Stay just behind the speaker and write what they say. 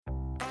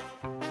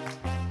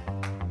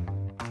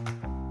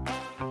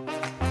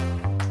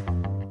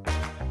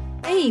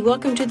Hey,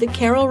 welcome to the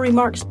Carol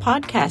Remarks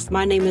podcast.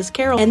 My name is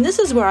Carol, and this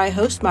is where I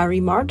host my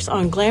remarks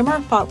on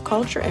glamour, pop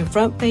culture, and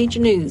front page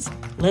news.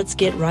 Let's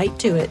get right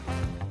to it.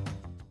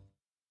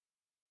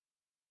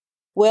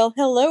 Well,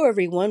 hello,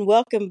 everyone.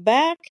 Welcome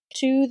back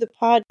to the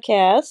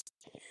podcast.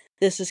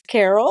 This is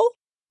Carol.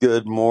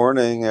 Good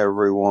morning,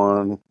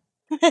 everyone.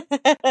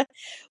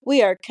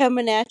 We are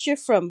coming at you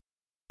from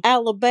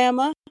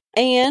Alabama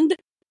and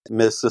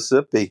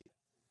Mississippi.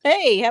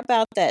 Hey, how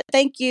about that?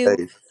 Thank you,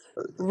 Hey,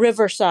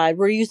 Riverside.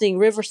 We're using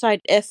Riverside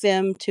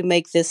FM to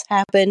make this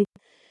happen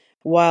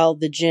while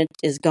the gent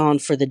is gone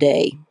for the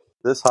day.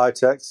 this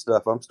high-tech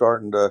stuff,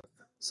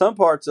 some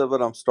parts of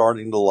it I'm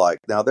starting to like.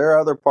 Now, there are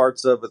other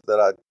parts of it that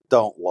I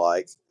don't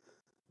like,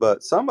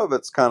 but some of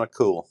it's kind of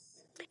cool.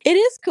 It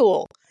is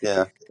cool.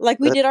 Yeah. Like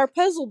we did our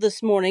puzzle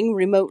this morning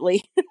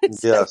remotely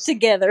Yes,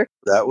 together.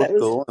 that was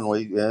cool.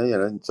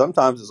 And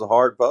sometimes it's a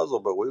hard puzzle,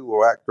 but we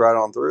whacked right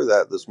on through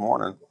that this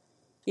morning.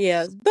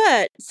 Yes,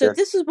 but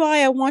This is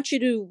why I want you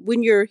to,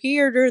 when you're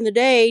here during the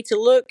day, to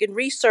look and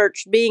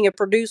research being a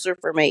producer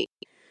for me.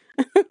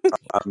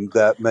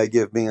 That may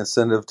give me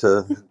incentive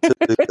to do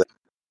that.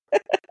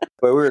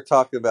 But we were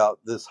talking about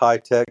this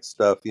high-tech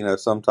stuff.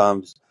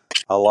 Sometimes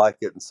I like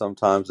it and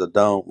sometimes I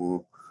don't.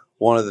 And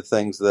one of the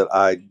things that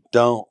I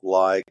don't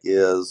like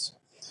is,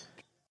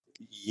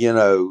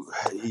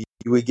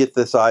 we get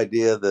this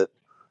idea that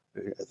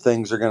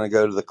things are going to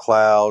go to the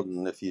cloud,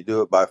 and if you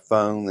do it by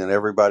phone, then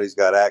everybody's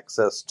got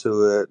access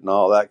to it and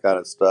all that kind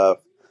of stuff.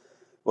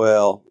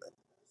 Well,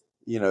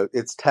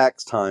 it's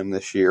tax time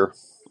this year.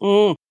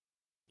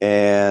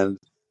 And,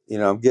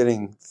 I'm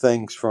getting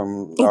things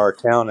from our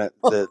accountant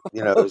that,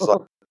 is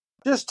like,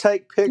 just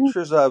take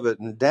pictures of it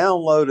and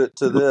download it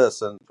to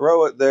this and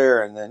throw it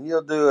there, and then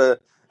you'll do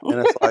it.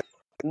 And it's like,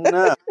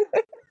 no,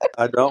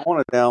 I don't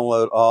want to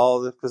download all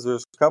of this because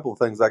there's a couple of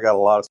things. I got a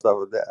lot of stuff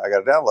I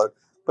got to download.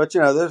 But,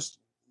 there's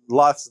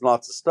lots and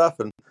lots of stuff.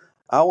 And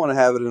I want to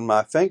have it in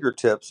my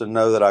fingertips and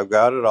know that I've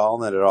got it all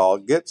and that it all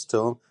gets to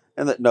them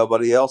and that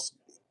nobody else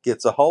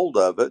gets a hold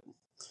of it,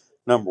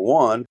 number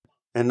one.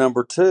 And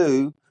number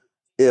two,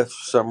 if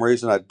for some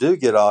reason I do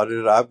get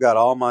audited, I've got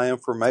all my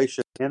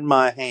information in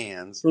my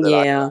hands that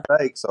I can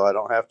take, so I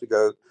don't have to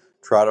go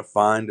try to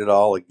find it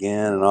all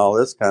again and all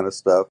this kind of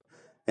stuff.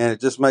 And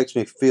it just makes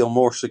me feel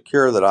more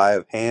secure that I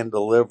have hand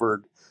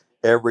delivered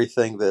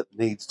everything that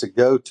needs to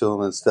go to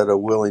them instead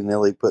of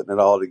willy-nilly putting it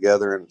all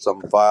together in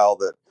some file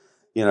that,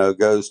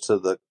 goes to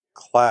the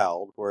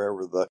cloud,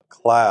 wherever the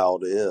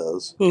cloud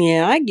is.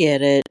 Yeah, I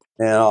get it.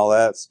 And all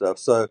that stuff.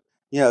 So,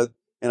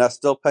 and I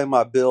still pay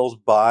my bills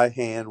by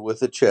hand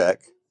with a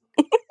check.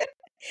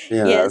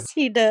 Yes,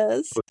 he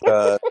does.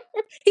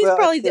 He's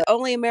probably the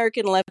only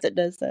American left that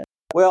does that.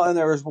 Well, and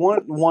there was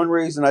one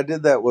reason I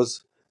did that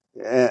was,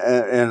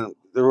 and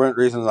the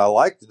reason I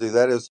like to do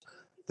that is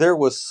there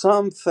was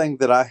something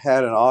that I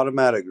had an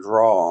automatic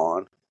draw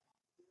on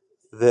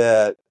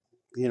that,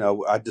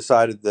 I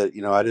decided that,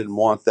 I didn't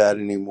want that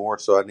anymore,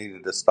 so I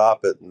needed to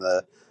stop it. And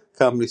the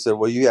company said,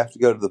 well, you have to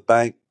go to the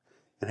bank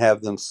and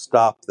have them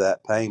stop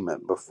that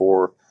payment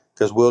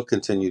because we'll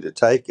continue to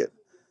take it.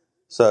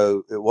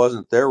 So it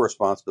wasn't their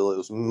responsibility. It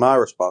was my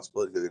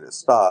responsibility to get it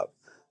stopped.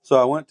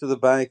 So I went to the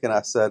bank and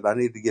I said, I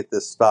need to get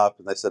this stopped.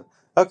 And they said,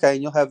 okay,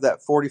 and you'll have that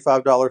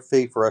 $45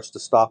 fee for us to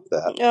stop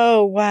that.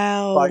 Oh,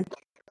 wow. Like,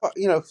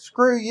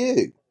 screw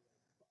you.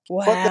 Wow.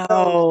 What the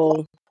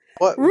hell?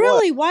 What?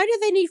 Really? Why do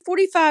they need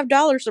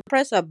 $45 to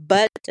press a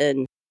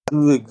button?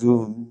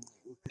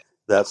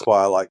 That's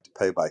why I like to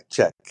pay by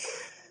check.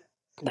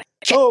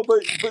 Oh,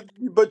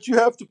 but you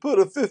have to put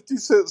a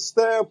 50-cent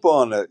stamp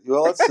on it.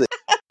 Well, let's see.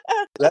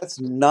 That's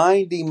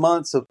 90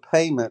 months of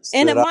payments.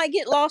 And it might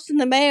get lost in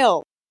the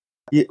mail.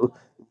 Yeah,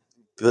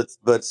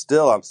 but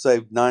still, I've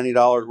saved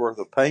 $90 worth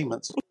of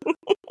payments.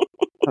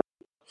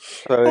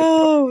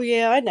 Oh,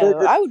 yeah, I know.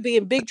 I would be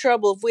in big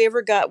trouble if we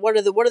ever got, what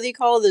do they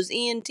call those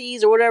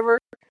ENTs or whatever?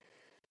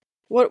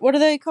 What are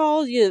they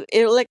called?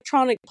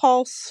 Electronic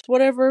pulse,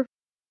 whatever.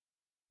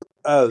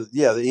 Oh,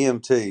 yeah, the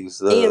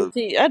EMTs.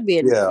 EMT. I'd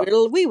be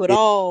we would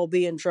all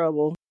be in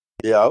trouble.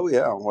 Yeah, oh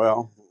yeah.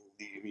 Well,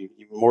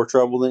 more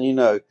trouble than you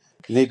know.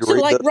 You need to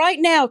read like right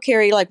now,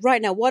 Carrie. Like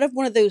right now, what if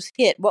one of those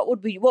hit? What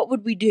would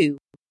we do?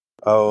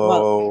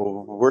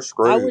 Oh, we're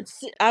screwed.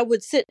 I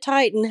would sit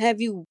tight and have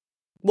you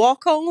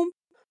walk home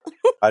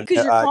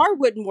because your car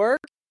wouldn't work.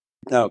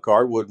 No,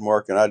 car wouldn't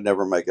work, and I'd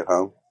never make it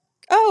home.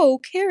 Oh,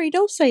 Carrie,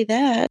 don't say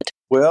that.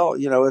 Well,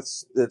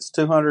 it's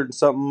 200 and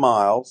something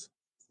miles,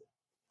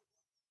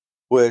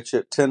 which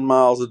at 10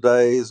 miles a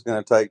day is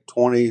going to take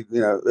 20.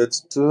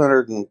 It's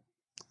 200 and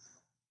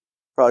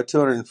probably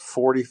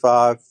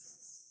 245.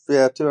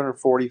 Yeah,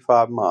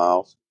 245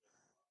 miles.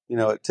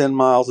 At 10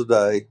 miles a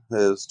day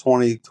is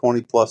 20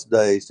 plus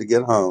days to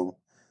get home.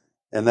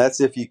 And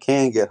that's if you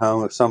can get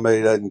home, if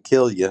somebody doesn't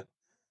kill you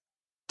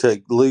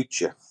to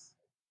loot you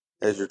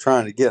as you're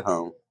trying to get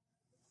home.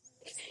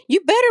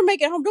 You better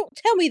make it home. Don't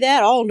tell me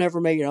that. I'll never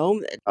make it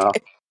home.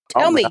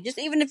 Tell me, just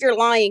even if you're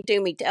lying to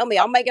me, tell me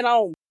I'll make it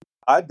home.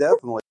 I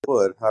definitely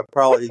would. I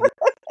probably,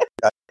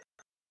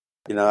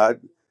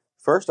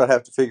 first I'd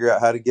have to figure out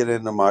how to get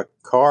into my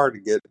car to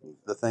get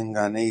the thing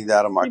I need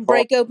out of my You car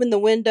break open the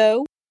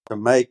window. to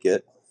make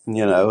it.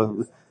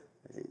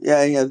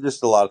 Yeah,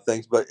 just a lot of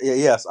things. But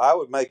yes, I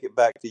would make it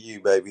back to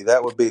you, baby.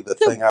 That would be the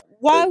So thing I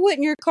why would do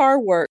wouldn't your car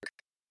work?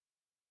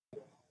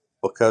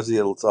 because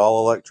it's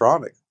all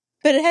electronic.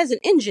 But it has an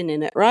engine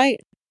in it,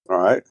 right? All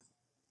right.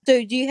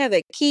 So do you have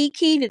a key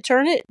to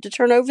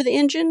turn over the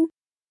engine?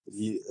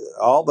 You,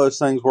 all those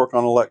things work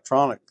on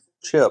electronic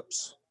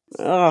chips.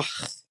 Ugh.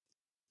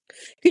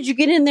 Could you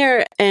get in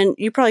there, and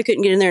you probably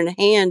couldn't get in there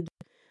and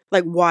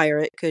wire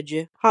it, could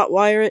you? Hot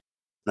wire it?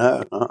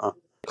 No,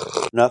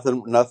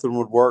 nothing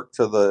would work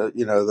to the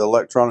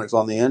electronics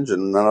on the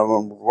engine. None of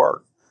them would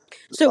work.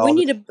 So All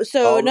the, in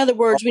all other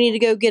words, we need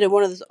to go get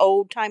one of those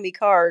old timey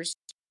cars.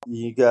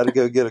 You got to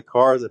go get a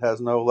car that has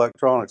no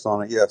electronics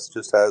on it. Yes,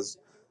 just has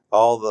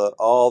all the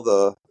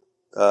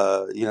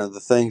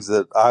the things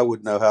that I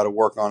would know how to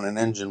work on an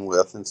engine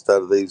with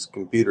instead of these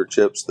computer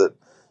chips that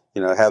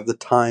have the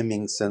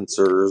timing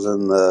sensors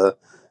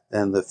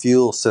and the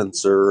fuel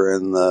sensor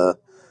and the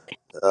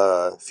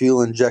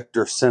fuel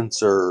injector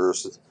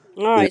sensors.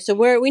 All You right, so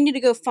we need to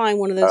go find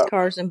one of those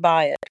cars and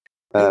buy it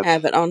and uh,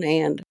 have it on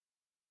hand.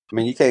 I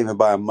mean, you can't even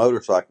buy a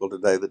motorcycle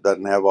today that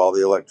doesn't have all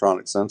the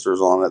electronic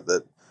sensors on it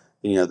that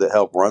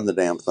help run the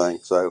damn thing.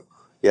 So,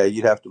 yeah,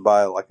 you'd have to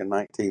buy like a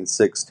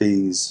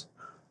 1960s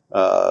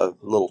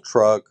little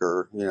truck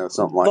or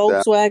something like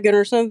that. Volkswagen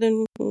or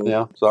something.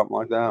 Yeah, something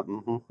like that.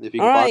 If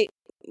you All can right,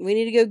 we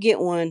need to go get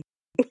one.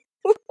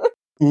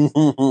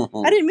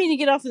 I didn't mean to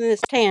get off on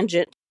this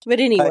tangent, but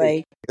anyway,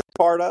 hey, it's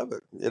part of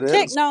it. It is.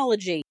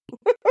 technology.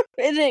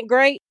 Isn't it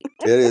great?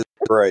 It is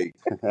great.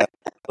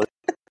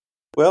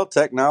 Well,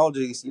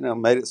 technology's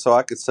made it so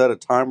I could set a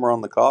timer on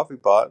the coffee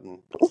pot, and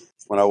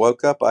when I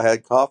woke up, I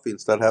had coffee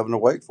instead of having to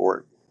wait for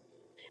it.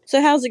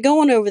 So how's it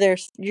going over there?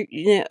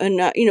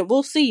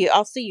 We'll see you.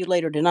 I'll see you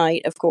later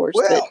tonight, of course.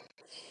 Well,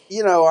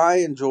 I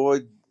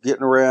enjoyed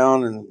getting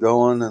around and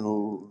going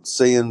and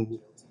seeing.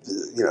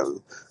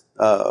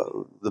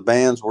 The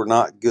bands were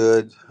not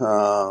good.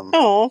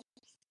 Oh,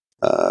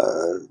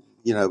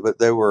 But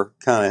they were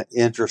kind of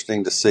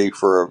interesting to see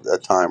for a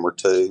time or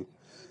two.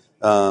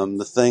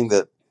 The thing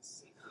that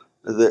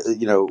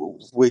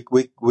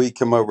we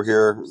come over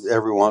here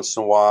every once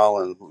in a while,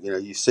 and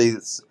you see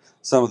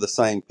some of the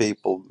same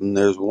people, and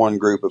there's one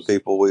group of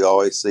people we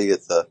always see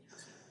at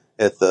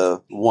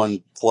the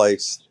one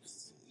place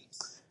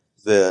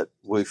that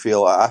I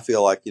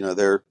feel like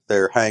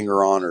they're hanger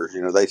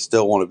oners. They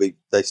still want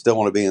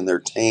to be in their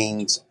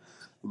teens,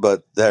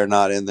 but they're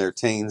not in their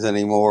teens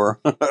anymore.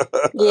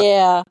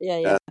 yeah.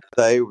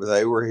 They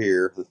were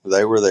here.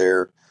 They were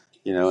there,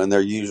 in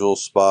their usual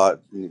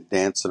spot,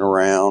 dancing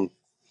around.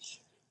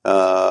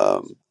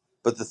 But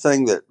the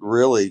thing that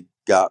really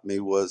got me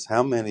was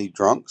how many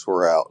drunks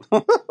were out.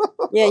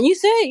 Yeah, and you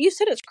said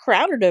it's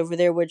crowded over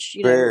there, which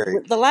Very.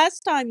 the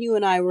last time you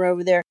and I were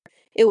over there,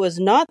 it was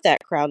not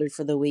that crowded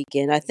for the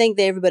weekend. I think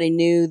everybody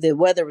knew the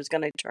weather was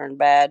going to turn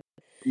bad,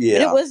 but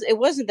Yeah. it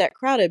wasn't that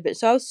crowded. But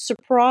so I was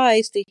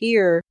surprised to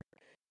hear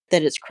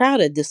that it's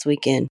crowded this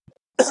weekend.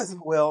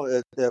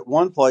 Well, at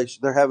one place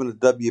they're having a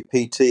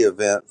WPT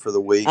event for the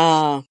week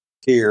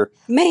here.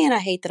 Man, I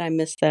hate that I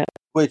missed that.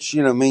 Which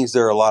means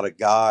there are a lot of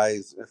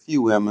guys, a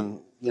few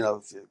women,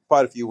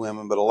 quite a few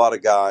women, but a lot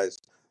of guys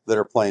that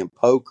are playing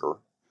poker.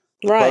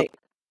 Right. Poker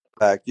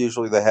packed.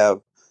 Usually they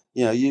have,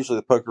 usually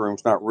the poker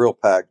room's not real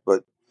packed,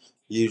 but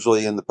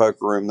usually in the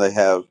poker room they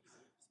have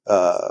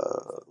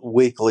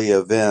weekly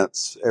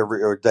events,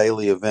 or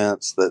daily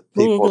events that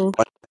people are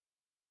playing.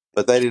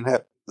 But they didn't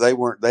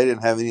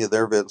have any of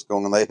their events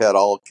going. They had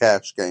all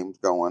cash games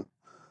going,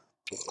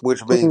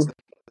 which means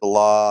a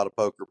lot of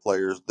poker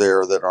players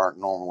there that aren't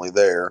normally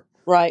there.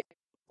 Right.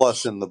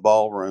 Plus, in the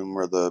ballroom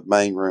or the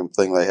main room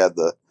thing, they had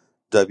the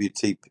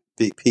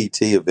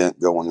WTPT event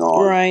going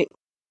on. Right.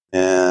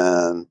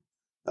 And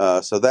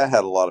so that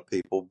had a lot of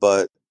people.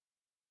 But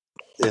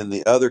in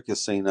the other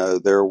casino,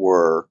 there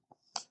were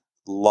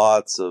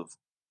lots of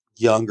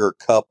younger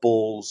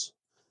couples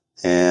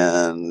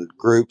and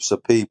groups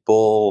of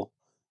people.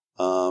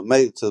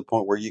 Made it to the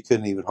point where you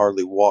couldn't even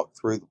hardly walk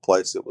through the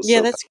place. It was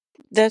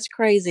that's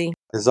crazy.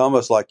 It's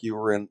almost like you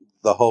were in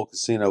the whole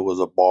casino was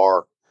a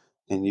bar,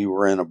 and you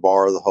were in a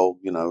bar. The whole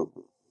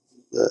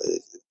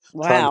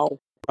Wow.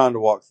 Trying to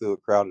walk through a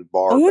crowded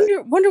bar. I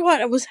wonder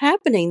what was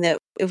happening that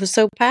it was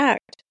so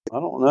packed. I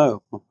don't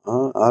know.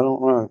 I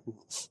don't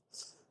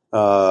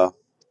know.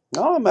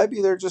 No,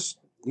 maybe they're just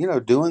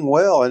doing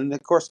well, and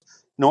of course,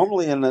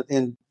 normally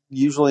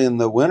usually in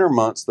the winter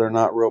months they're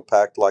not real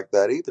packed like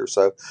that either.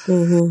 So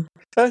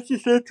that's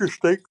just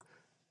interesting.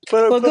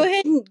 But well, go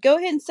ahead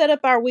and set up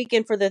our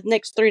weekend for the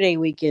next 3-day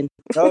weekend.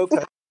 Okay,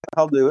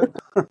 I'll do it.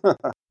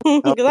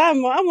 Because I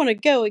want to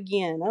go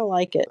again. I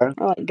like it. I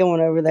like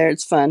going over there.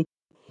 It's fun.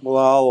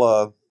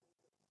 Well,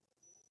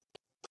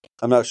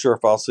 I'm not sure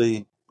if I'll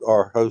see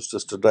our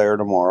hostess today or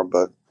tomorrow,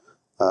 but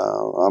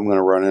I'm going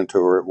to run into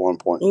her at one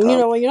point in time.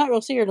 Well, you're not going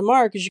to see her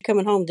tomorrow because you're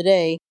coming home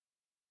today.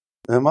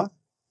 Am I?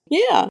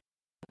 Yeah.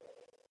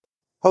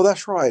 Oh,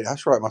 that's right.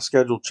 That's right. My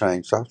schedule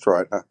changed. That's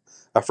right.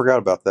 I forgot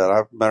about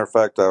that. Matter of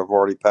fact, I've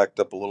already packed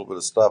up a little bit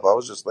of stuff. I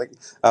was just thinking.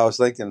 I was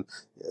thinking,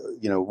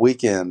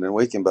 weekend,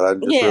 but I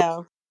just realized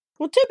Yeah.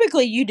 Well,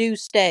 typically you do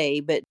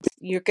stay, but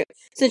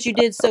since you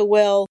did so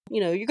well,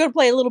 you're going to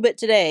play a little bit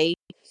today,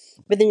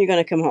 but then you're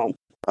going to come home.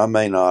 I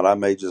may not. I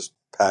may just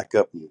pack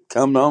up and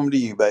come home to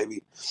you,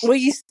 baby. Well,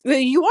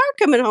 you are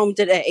coming home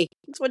today.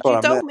 That's what That's what you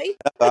I meant. told me.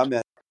 I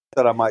meant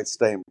that I might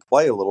stay and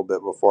play a little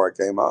bit before I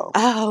came home.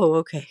 Oh,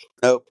 okay.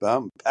 Nope.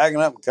 I'm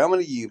packing up and coming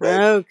to you,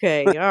 baby.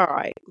 Okay. All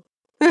right.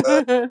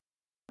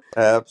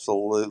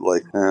 Absolutely.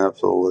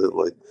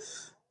 Absolutely.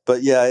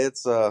 But yeah,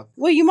 it's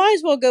Well, you might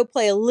as well go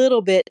play a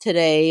little bit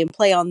today and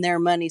play on their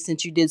money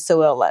since you did so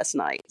well last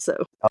night. So,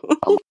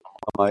 I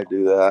might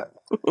do that.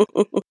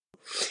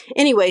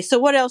 anyway, so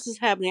what else is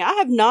happening? I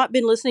have not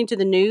been listening to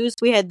the news.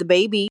 We had the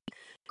baby,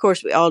 of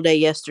course, all day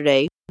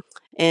yesterday.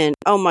 And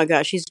oh my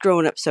gosh, he's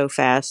growing up so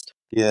fast.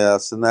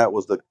 Yes, and that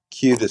was the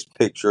cutest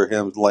picture of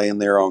him laying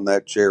there on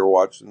that chair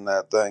watching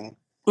that thing.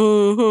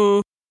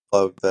 Mm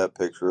Loved that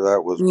picture.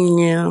 That was hmm.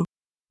 Yeah.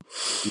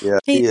 yeah,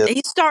 he is.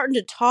 He's starting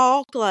to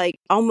talk like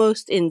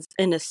almost in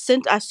a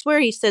sentence. I swear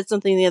he said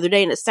something the other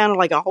day and it sounded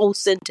like a whole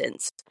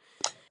sentence.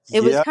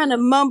 It was Yeah, kind of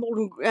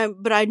mumbled,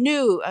 but I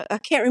knew I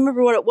can't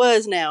remember what it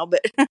was now.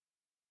 But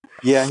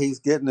yeah, he's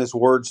getting his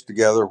words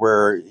together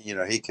where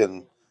he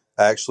can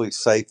actually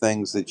say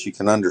things that you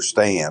can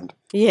understand.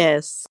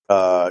 yes.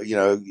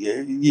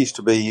 It used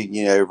to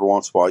be every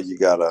once in a while you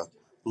got a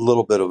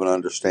little bit of an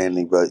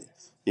understanding, but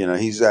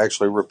he's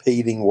actually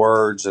repeating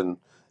words and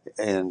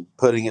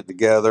putting it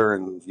together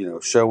and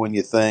showing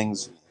you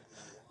things.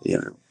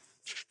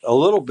 A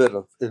little bit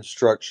of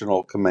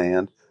instructional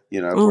command.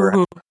 Where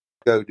Hmm.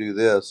 go do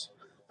this.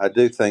 I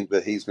do think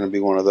that he's going to be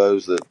one of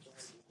those that,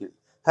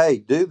 hey,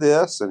 do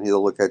this, and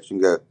he'll look at you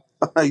and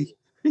go,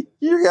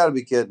 "You got to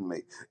be kidding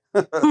me."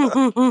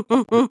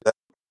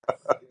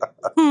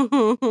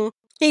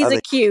 He's I a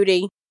think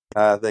cutie.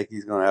 I think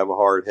he's going to have a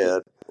hard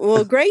head.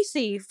 Well,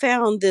 Gracie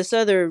found this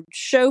other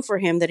show for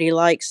him that he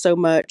likes so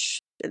much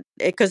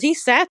because he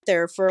sat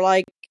there for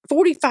like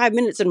 45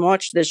 minutes and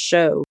watched this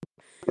show.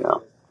 Yeah.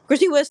 Of course,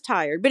 he was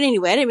tired. But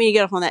anyway, I didn't mean to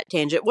get off on that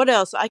tangent. What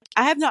else? I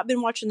have not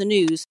been watching the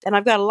news, and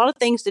I've got a lot of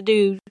things to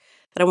do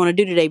that I want to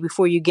do today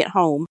before you get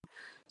home.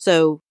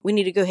 So we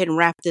need to go ahead and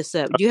wrap this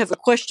up. Do you have a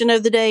question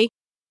of the day?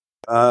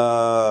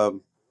 I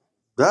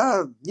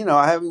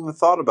haven't even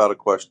thought about a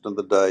question of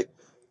the day.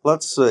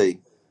 Let's see.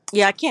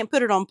 Yeah, I can't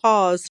put it on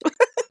pause.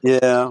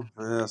 Yeah,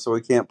 so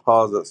we can't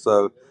pause it.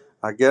 So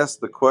I guess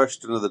the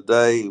question of the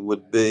day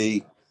would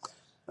be,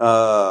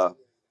 all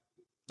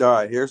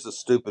right, here's the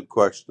stupid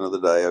question of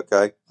the day,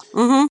 okay?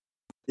 Mm-hmm.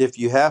 If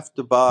you have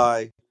to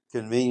buy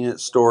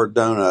convenience store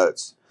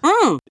donuts,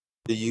 do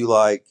you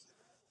like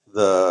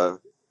the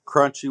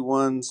crunchy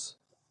ones,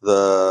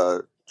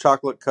 the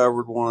chocolate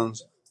covered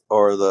ones,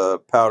 or the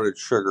powdered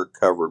sugar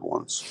covered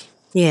ones?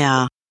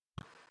 Yeah.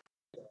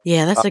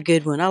 Yeah, Uh, that's a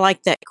good one. I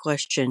like that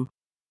question.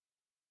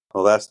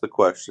 well, that's the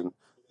question.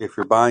 If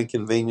you're buying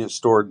convenience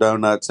store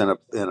donuts in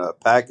a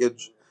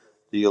package,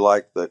 do you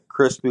like the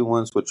crispy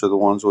ones, which are the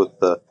ones with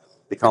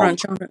they call them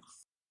Crunch on it.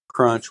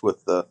 crunch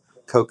with the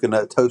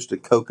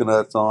toasted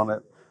coconuts on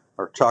it,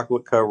 or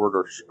chocolate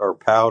covered, or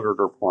powdered,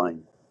 or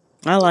plain?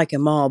 I like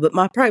them all, but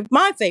my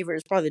favorite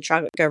is probably the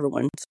chocolate covered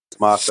ones.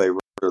 My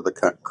favorite are the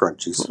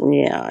crunchies.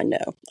 Yeah, I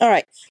know. All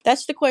right,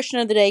 that's the question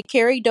of the day.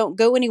 Carrie, don't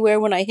go anywhere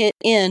when I hit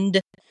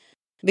end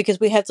because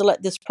we have to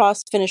let this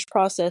finish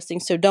processing.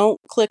 So don't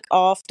click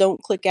off, don't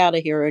click out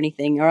of here or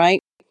anything. All right.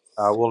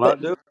 I will But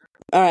not do it.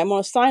 all right, I'm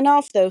going to sign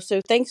off though.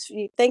 So thanks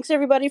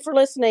everybody for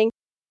listening.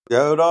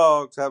 Go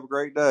dogs. Have a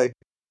great day.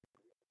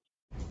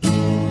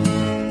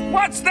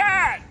 What's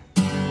that?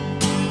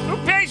 Who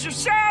pays your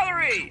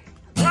salary?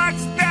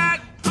 What's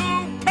that?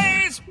 Who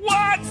pays?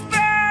 What's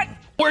that?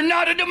 We're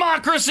not a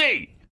democracy!